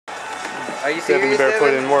Are you Devin, you serious, better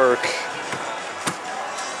put Devin? in work.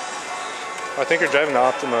 I think you're driving the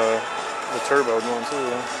Optima, the turbo one too.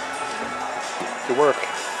 Good work.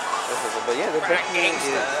 But yeah, the definitely is.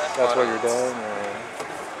 That's what you're doing.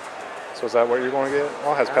 So is that what you're going to get?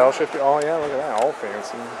 Oh, it has paddle shift. Oh yeah, look at that, all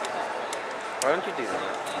fancy. Why don't you do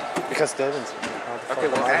that? Because Devin's. Okay,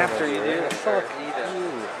 well after you do it, Fuck you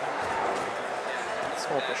you.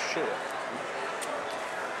 Smoke a shit.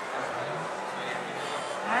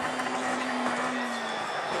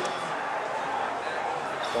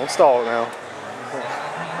 Don't stall it now.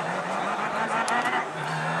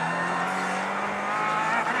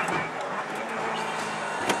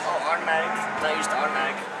 Oh, automatic. Not used to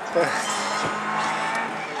automatic.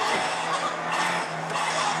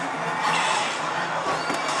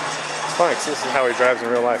 It's funny because this is how he drives in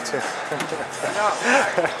real life too.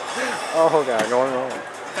 Oh god, going wrong.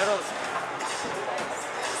 Pedals.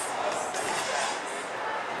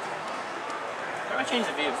 How do I change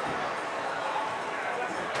the view?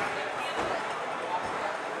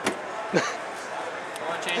 I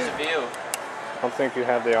want to change the view. I don't think you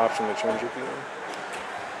have the option to change your view.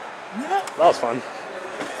 That was fun.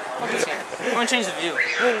 I want to change the view.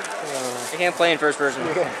 I can't play in first person.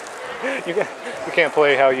 You can't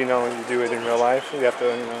play how you know you do it in real life. You have to,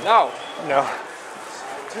 you know. No. No.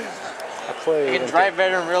 I play. I can drive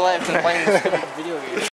better in real life than playing this video game.